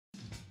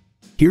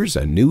Here's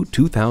a new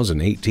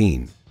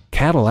 2018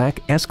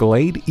 Cadillac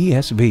Escalade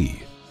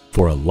ESV.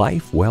 For a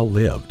life well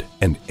lived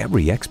and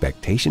every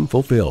expectation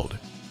fulfilled.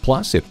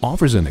 Plus, it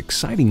offers an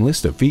exciting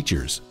list of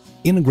features.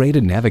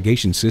 Integrated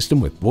navigation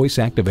system with voice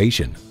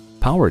activation,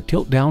 power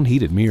tilt-down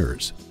heated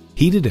mirrors,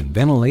 heated and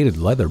ventilated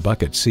leather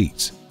bucket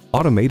seats,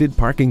 automated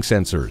parking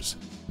sensors,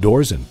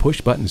 doors and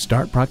push-button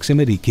start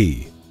proximity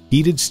key,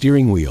 heated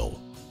steering wheel,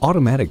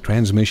 automatic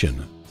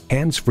transmission,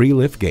 hands-free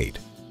liftgate,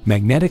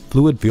 magnetic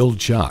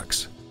fluid-filled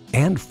shocks,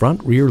 and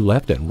front, rear,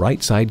 left, and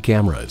right side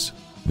cameras.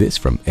 This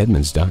from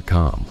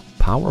Edmunds.com.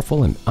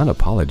 Powerful and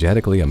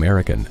unapologetically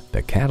American,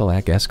 the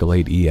Cadillac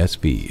Escalade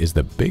ESV is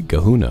the big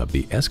kahuna of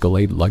the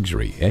Escalade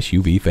luxury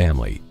SUV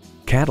family.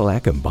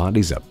 Cadillac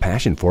embodies a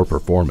passion for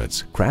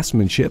performance,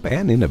 craftsmanship,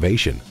 and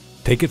innovation.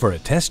 Take it for a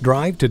test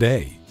drive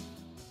today.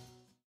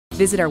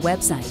 Visit our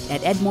website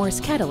at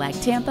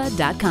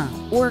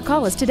edmorsecadillactampa.com or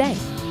call us today.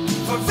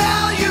 For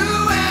value.